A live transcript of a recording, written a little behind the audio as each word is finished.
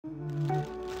Oh,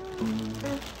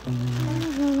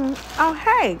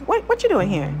 hey, what you doing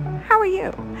here? How are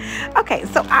you? Okay,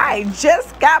 so I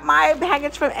just got my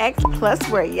package from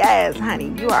Xpluswear. Yes,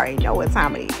 honey, you already know what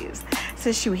time it is.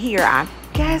 Since you here, I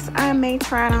guess I may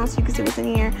try it on so you can see what's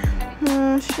in here.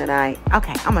 Should I?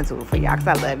 Okay, I'm gonna do it for y'all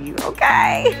because I love you,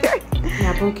 okay?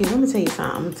 Now, Brookie, let me tell you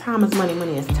something. Time is money,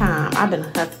 money is time. I've been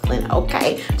hustling,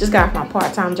 okay? Just got off my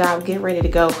part-time job, getting ready to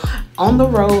go on the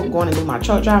road, going to do my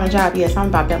truck driving job. Yes, I'm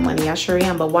about that money, I sure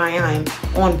am. But while I'm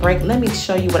on break, let me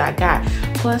show you what I got.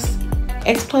 Plus,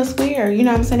 Xpluswear, you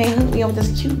know what I'm saying? They hooked me up with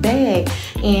this cute bag.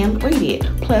 And read it.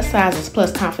 Plus sizes,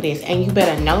 plus confidence. And you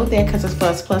better know that because it's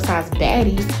for plus size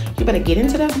baddies. You better get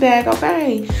into this bag,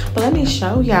 okay? But let me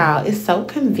show y'all. It's so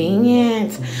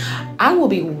convenient. I will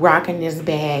be rocking this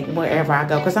bag wherever I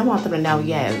go because I want them to know,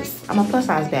 yes, I'm a plus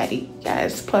size baddie.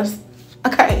 Yes, plus,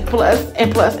 okay, plus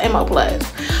and more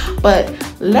plus. But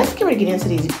let's get ready to get into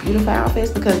these beautiful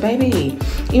outfits because, baby,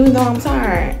 even though I'm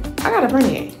tired, I gotta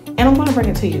bring it. And I'm gonna bring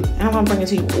it to you. And I'm gonna bring it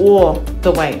to you all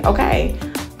the way, okay?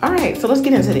 All right, so let's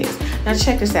get into this. Now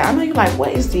check this out. I know you're like,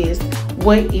 what is this?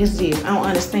 What is this? I don't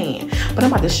understand. But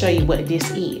I'm about to show you what this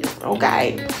is,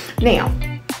 okay? Now,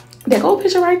 there go a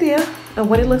picture right there of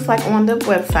what it looks like on the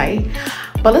website.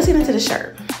 But let's get into the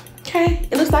shirt, okay?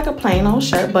 It looks like a plain old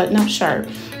shirt, button-up shirt.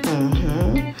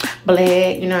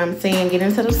 Black, you know what I'm saying? Get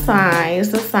into the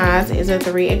size. The size is a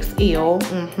 3XL.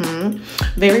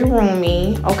 Very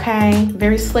roomy, okay?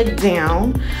 Very slick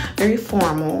down, very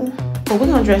formal. But we're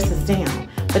gonna dress this down,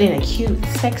 but in a cute,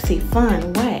 sexy,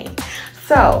 fun way.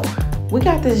 So we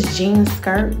got this jean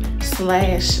skirt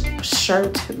slash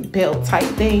shirt belt type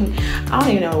thing. I don't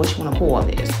even know what you want to call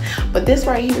this, but this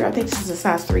right here, I think this is a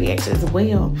size 3X as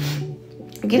well.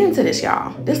 Get into this,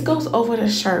 y'all. This goes over the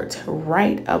shirt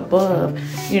right above,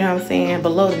 you know what I'm saying,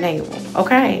 below the navel,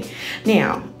 okay?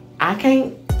 Now, I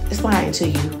can't explain it to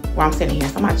you while I'm sitting here,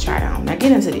 so I'm about to try it on. Now,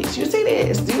 get into this. You see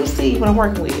this? Do you see what I'm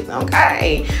working with,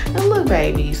 okay? Now, look,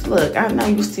 babies. Look, I know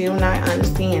you're still not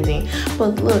understanding,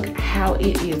 but look how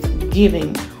it is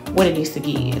giving what it needs to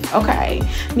give, okay?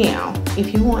 Now,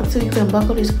 if you want to, you can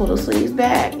buckle these, pull the sleeves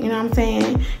back, you know what I'm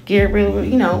saying? Get real,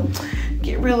 you know,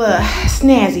 get real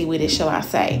snazzy with it, shall I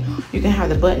say. You can have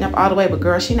the button up all the way, but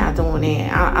girl, she not doing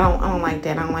that. I don't like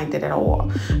that. I don't like that at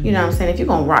all. You know what I'm saying? If you're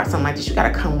gonna rock something like this, you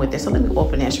gotta come with it. So let me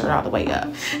open that shirt all the way up.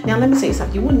 Now let me say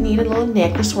something. You would need a little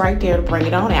necklace right there to bring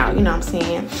it on out, you know what I'm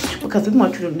saying? Because we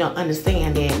want you to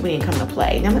understand that we didn't come to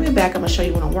play. Now let me back up and show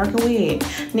you what I'm working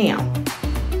with. Now,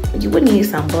 you would need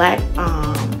some black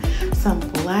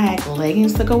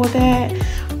leggings to go with that.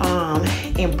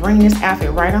 And bring this outfit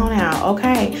right on out,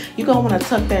 okay? You're gonna want to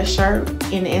tuck that shirt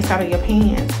in the inside of your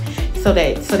pants so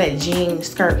that jean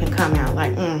skirt can come out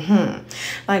like,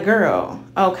 like, girl,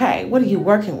 okay, what are you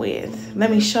working with?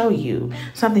 Let me show you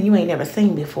something you ain't never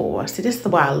seen before. See, this is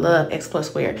why I love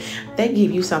Xpluswear. They give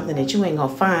you something that you ain't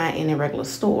gonna find in a regular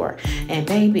store. And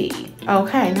baby,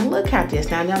 okay, now look at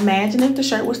this. Now imagine if the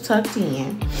shirt was tucked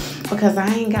in, because I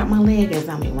ain't got my leggings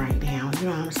on me right now, you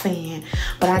know what I'm saying?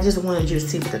 But I just wanted you to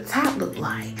see what the top looked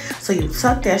like. So you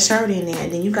tuck that shirt in there,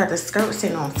 and then you got the skirt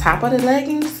sitting on top of the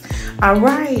leggings. All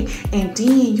right, and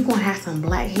then you're gonna have some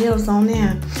black heels on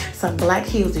there. Some black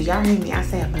heels. Do y'all hear me? I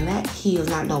said black heels,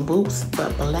 not no boots,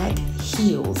 but black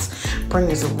heels. Bring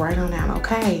this right on out,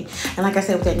 okay? And like I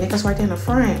said, with that necklace right there in the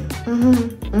front.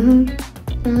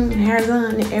 Hair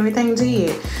done, everything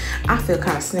did. I feel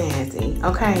kind of snazzy,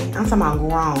 okay? I'm talking about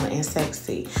grown and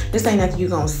sexy. This ain't nothing you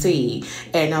gonna see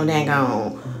at no dang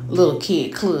on little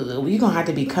kid club. You're gonna have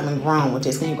to be coming grown with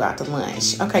this when you go out to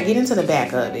lunch. Okay, get into the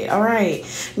back of it, all right?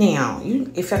 Now,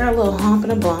 if I got a little hump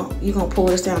and a bump, you're gonna pull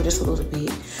this down just a little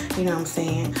bit, you know what I'm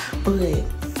saying? But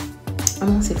I'm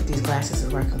gonna see if these glasses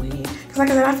is working with you. Because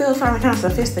like I said, I feel kind of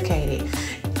sophisticated.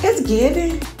 It's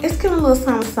giving. It's giving a little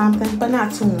something, but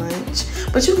not too much.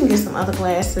 But you can get some other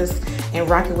glasses and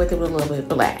rock it with it with a little bit of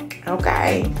black,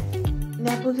 okay?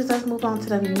 Now, Bookies, let's move on to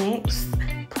the next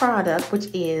product, which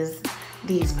is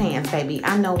these pants, baby.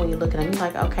 I know when you look at them, you're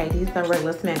like, okay, these are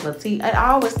regular smuggler. See, it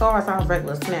always starts off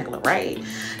regular smuggler, right?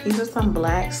 These are some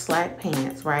black slack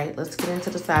pants, right? Let's get into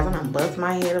the size. I'm gonna bust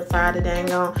my head upside the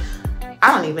dang on.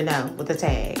 I don't even know with the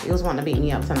tag. It was wanting to beat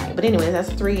me up tonight. But anyway, that's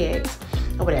 3X.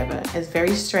 Or whatever. It's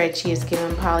very stretchy. It's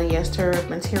given polyester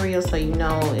material, so you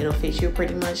know it'll fit you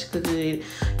pretty much good.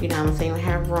 You know what I'm saying? You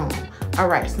have room. All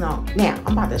right, so now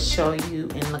I'm about to show you,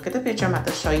 and look at the picture. I'm about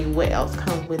to show you what else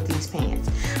comes with these pants.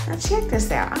 Now check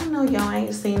this out. I know y'all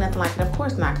ain't seen nothing like it. Of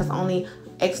course not, because only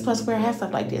Xpluswear has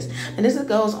stuff like this. And this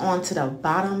goes on to the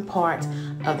bottom part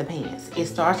of the pants. It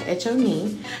starts at your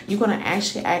knee. You're gonna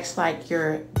actually act like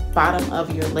your bottom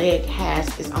of your leg has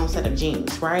its own set of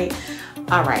jeans, right?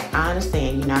 All right, I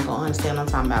understand. You're not gonna understand what I'm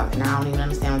talking about, and I don't even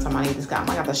understand what I'm talking about either. I'm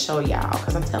gonna have to show y'all,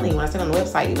 because I'm telling you, when I said on the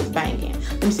website, it was banging.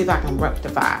 Let me see if I can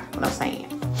rectify what I'm saying.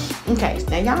 Okay, so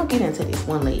now y'all get into this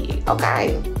one leg.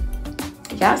 Okay,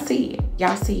 y'all see it.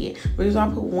 Y'all see it. The reason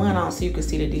I put one on so you can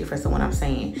see the difference of what I'm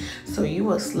saying. So you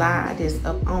will slide this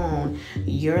up on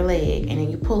your leg, and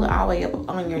then you pull it all the way up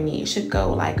on your knee. It should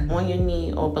go like on your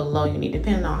knee or below your knee,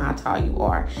 depending on how tall you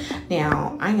are.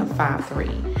 Now, I am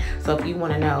 5'3", so if you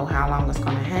want to know how long it's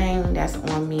going to hang, that's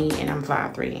on me, and I'm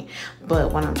 5'3".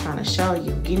 But what I'm trying to show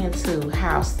you, get into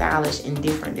how stylish and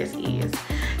different this is.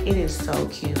 It is so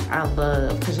cute. I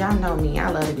love, because y'all know me, I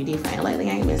love to be different. And lately,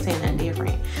 I ain't been saying nothing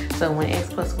different. So when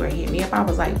Xpluswear hit me up, I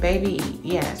was like, baby,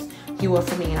 yes, you are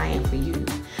for me and I am for you.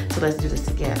 So let's do this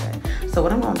together. So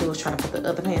what I'm gonna do is try to put the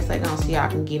other pants leg on so y'all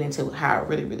can get into how it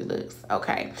really, really looks.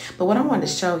 Okay. But what I wanted to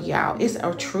show y'all is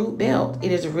a true belt.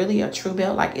 It is really a true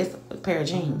belt, like it's a pair of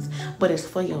jeans, but it's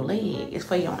for your leg, it's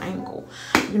for your ankle.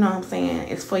 You know what I'm saying?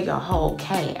 It's for your whole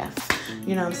calf.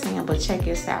 You know what I'm saying? But check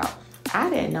this out. I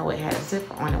didn't know it had a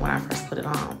zipper on it when I first put it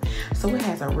on. So it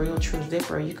has a real true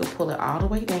zipper. You can pull it all the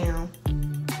way down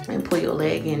and pull your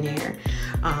leg in there.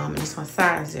 It's my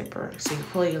side zipper, so you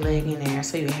pull your leg in there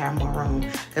so you have more room.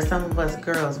 Because some of us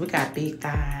girls, we got big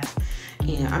thighs,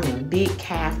 and I mean big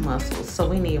calf muscles, so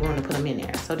we need room to put them in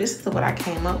there. So this is what I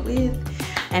came up with,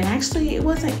 and actually it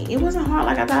wasn't hard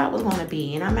like I thought it was gonna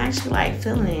be. And I'm actually like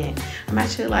feeling it. I'm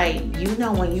actually like, you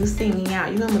know, when you see me out,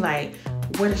 you're gonna be like,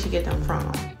 where did she get them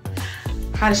from?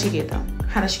 How did she get them?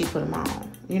 How did she put them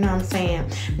on? You know what I'm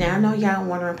saying? Now, I know y'all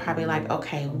wondering probably like,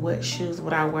 okay, what shoes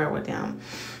would I wear with them?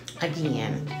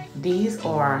 Again, these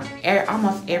are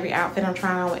almost every outfit I'm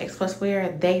trying on with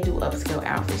Xpluswear. They do upscale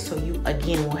outfits, so you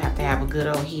again will have to have a good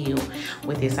old heel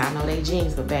with this. I know they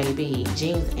jeans, but baby,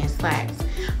 jeans and slacks.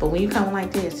 But when you come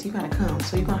like this, you gotta come.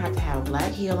 So you're gonna have to have a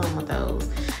black heel on with those,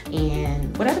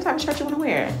 and whatever type of shirt you wanna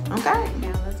wear. Okay.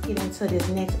 Now let's get into this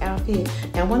next outfit.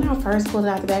 Now when I first pulled it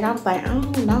out the bag, I was like, I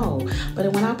don't know.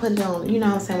 But when I put it on, you know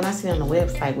what I'm saying? When I see it on the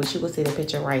website, which you will see the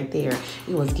picture right there,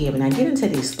 it was giving. Now get into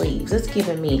these sleeves. It's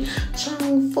giving me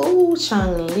Chung Fu,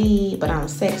 Chung Lee, but I'm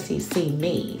sexy, see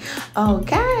me.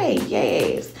 Okay,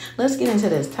 yes. Let's get into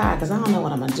this tie, because I don't know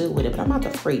what I'm going to do with it, but I'm about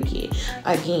to freak it.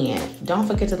 Again, don't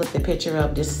forget to look the picture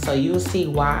up just so you'll see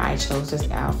why I chose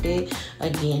this outfit.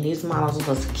 Again, these models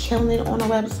was killing it on the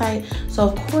website, so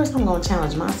of course I'm going to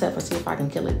challenge myself and see if I can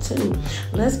kill it too.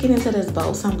 Let's get into this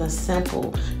bow. Something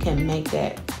simple can make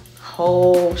that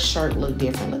whole shirt look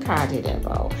different. Look how I did that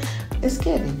bow. It's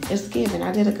giving. It's giving.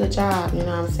 I did a good job, you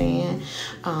know what I'm saying?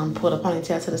 Put a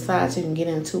ponytail to the side so you can get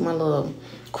into my little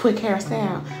quick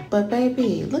hairstyle. But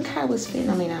baby, look how it's fitting.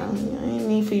 I mean, I didn't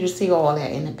need for you to see all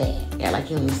that in the bag. Yeah,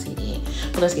 like you didn't see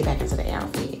that. But let's get back into the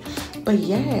outfit. But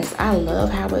yes, I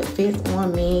love how it fits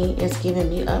on me. It's giving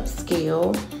me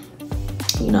upscale.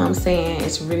 You know what I'm saying?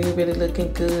 It's really, really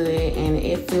looking good, and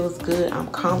it feels good.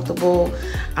 I'm comfortable.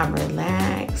 I'm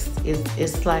relaxed.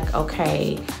 It's like,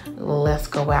 okay, let's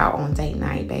go out on date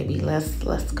night, baby. Let's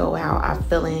go out. I'm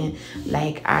feeling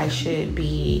like I should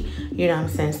be, you know what I'm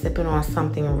saying, sipping on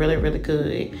something really, really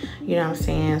good. You know what I'm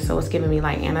saying? So it's giving me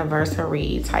like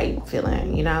anniversary type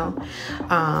feeling, you know?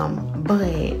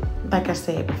 But like I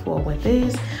said before, with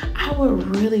this, I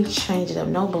would really change it up.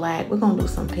 No black. We're gonna do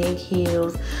some pink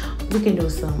heels. We can do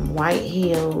some white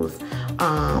heels.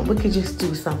 We could just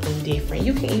do something different.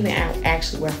 You can even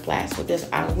actually wear flats with this.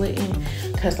 I wouldn't,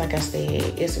 because like I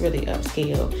said, it's really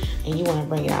upscale and you want to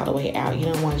bring it all the way out. You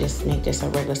don't want to just make this a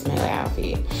regular smell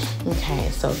outfit. Okay,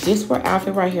 so this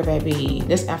outfit right here, baby.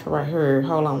 This outfit right here.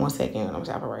 Hold on one second. This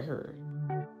outfit right here.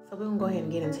 So we're gonna go ahead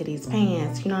and get into these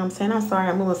pants. You know what I'm saying? I'm sorry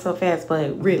I'm moving so fast,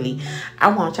 but really, I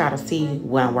want y'all to see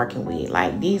what I'm working with.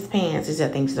 Like these pants, I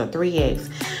think these are 3X.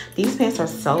 These pants are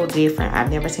so different. I've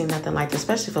never seen nothing like this,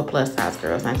 especially for plus size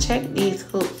girls. Now check these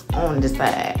hooks on the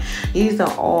side. These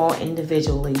are all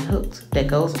individually hooked that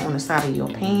goes on the side of your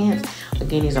pants.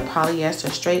 Again, these are polyester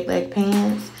straight leg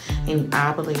pants. And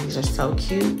I believe these are so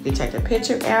cute. You take the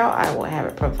picture out, I will have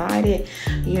it provided.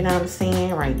 You know what I'm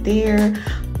saying? Right there.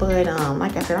 But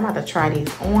like I said, I'm about to try these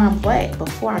on. But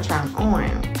before I try them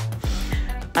on,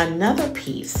 another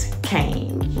piece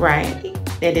came, right?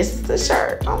 And this is the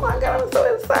shirt. Oh my God, I'm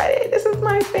so excited. This is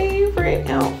my favorite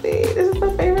outfit. This is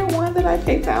the favorite one that I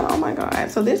picked out. Oh my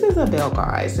God. So this is a belt,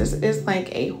 guys. This is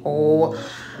like a whole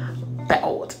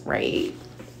belt, right?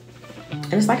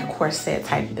 And it's like a corset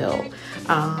type belt.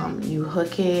 You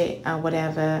hook it or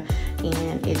whatever,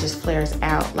 and it just flares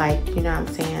out like, you know what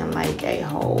I'm saying, like a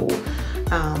whole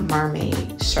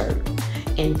mermaid shirt.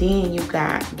 And then you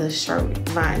got the shirt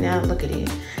right now. Look at it.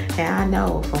 And I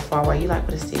know from far away you like,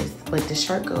 what is this? But the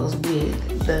shirt goes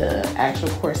with the actual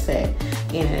corset,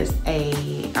 and it's a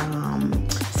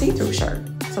see-through shirt.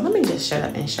 So let me just shut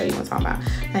up and show you what I'm talking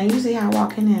about. Now you see how I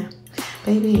walk in there?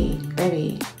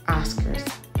 Baby, Oscars,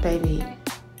 baby,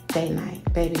 date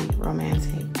night, baby,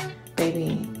 romantic,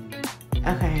 baby.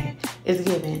 Okay, it's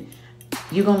given.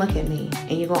 You gonna look at me,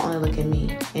 and you gonna only look at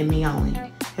me and me only.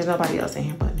 There's nobody else in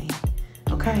here but me.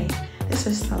 Okay, this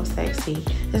is so sexy.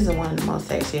 This is one of the most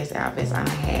sexiest outfits I've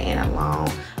had in a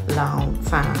long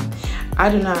time. I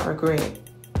do not regret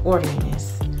ordering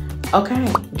this.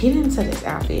 Okay, get into this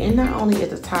outfit, and not only is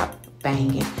the top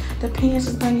banging, the pants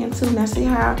is banging too. Now see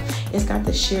how it's got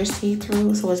the sheer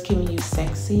see-through, so it's giving you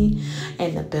sexy,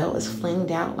 and the belt is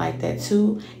flinged out like that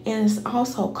too, and it's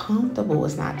also comfortable.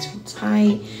 It's not too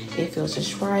tight, it feels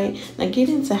just right. Now get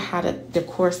into how the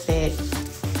corset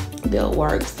belt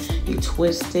works. You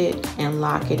twist it and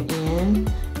lock it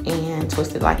in, and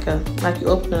twist it like you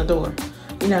open a door.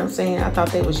 You know what I'm saying? I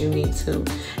thought that was unique too.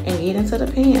 And get into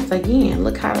the pants. Again,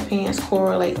 look how the pants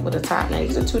correlate with the top. Now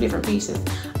these are two different pieces.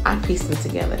 I pieced them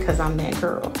together because I'm that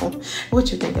girl.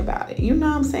 What you think about it? You know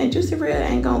what I'm saying? Juicy Real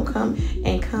ain't gonna come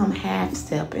half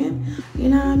stepping. You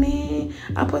know what I mean?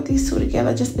 I put these two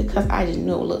together just because I just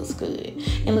know it looks good.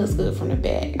 It looks good from the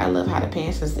back. I love how the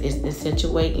pants is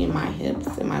situating my hips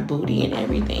and my booty and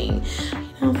everything. You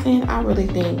know what I'm saying? I really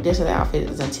think this outfit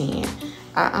is a 10.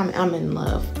 I'm in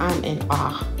love. I'm in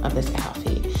awe of this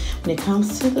outfit. When it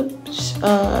comes to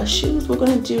the shoes, we're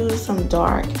gonna do some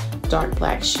dark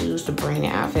black shoes to bring the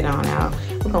outfit on out.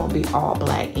 We're gonna be all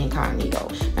black incognito.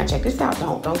 Now check this out.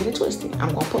 Don't get it twisted.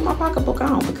 I'm gonna put my pocketbook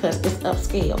on because it's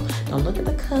upscale. Don't look at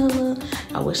the color.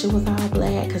 I wish it was all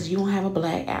black because you don't have a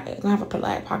black. You don't have a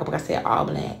black pocketbook. I said all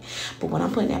black. But when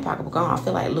I'm putting that pocketbook on, I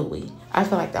feel like Louis. I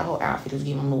feel like the whole outfit is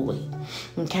giving Louis.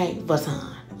 Okay,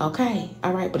 Vuitton. Okay,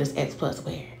 all right, but it's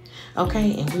Xpluswear.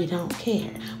 Okay, and we don't care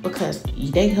because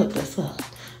they hooked us up.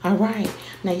 All right,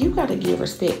 now you got to give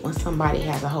respect when somebody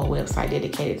has a whole website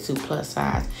dedicated to plus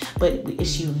size, but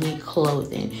it's unique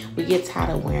clothing. We get tired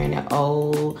of wearing the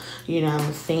old, you know what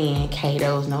I'm saying,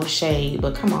 Kato's, no shade,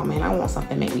 but come on, man, I want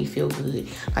something to make me feel good,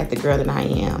 like the girl that I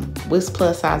am. With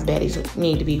plus size baddies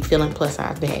need to be feeling plus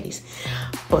size baddies,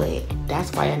 but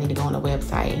that's why I need to go on the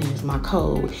website and use my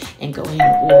code and go ahead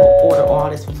and order all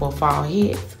this before fall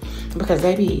hits. Because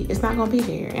baby, it's not gonna be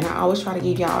there. And I always try to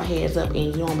give y'all a heads up and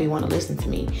you don't be wanting to listen to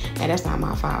me. And that's not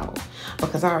my fault.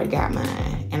 Because I already got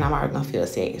mine and I'm already gonna feel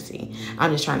sexy.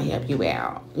 I'm just trying to help you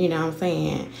out. You know what I'm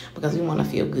saying? Because we wanna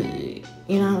feel good.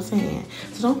 You know what I'm saying?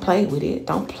 So don't play with it.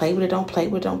 Don't play with it, don't play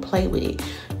with it, don't play with it.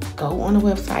 Go on the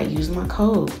website, use my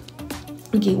code.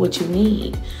 Get what you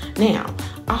need. Now,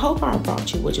 I hope I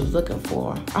brought you what you was looking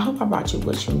for. I hope I brought you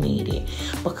what you needed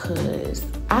because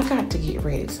I got to get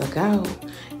ready to go.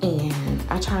 And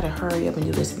I try to hurry up and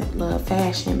do this in love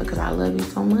fashion because I love you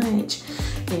so much.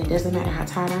 And it doesn't matter how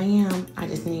tired I am. I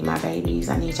just need my babies.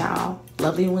 I need y'all,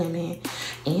 lovely women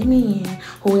and men,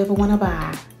 whoever want to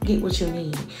buy, get what you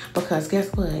need. Because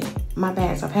guess what? My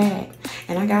bags are packed.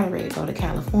 And I got ready to go to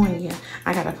California.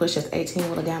 I got to push this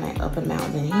 18-wheeler down that upper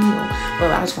mountain hill.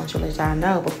 But I just want you to let y'all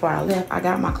know before I left, I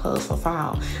got my clothes for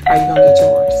fall. Are you going to get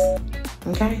yours?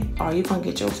 Okay? Are you going to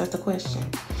get yours? That's the question.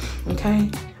 Okay?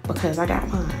 Because I got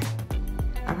mine.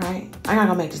 All right? I got to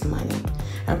go make this money.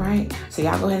 All right? So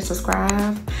y'all go ahead and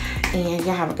subscribe. And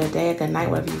y'all have a good day, a good night,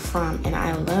 wherever you're from. And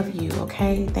I love you,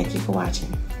 okay? Thank you for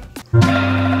watching.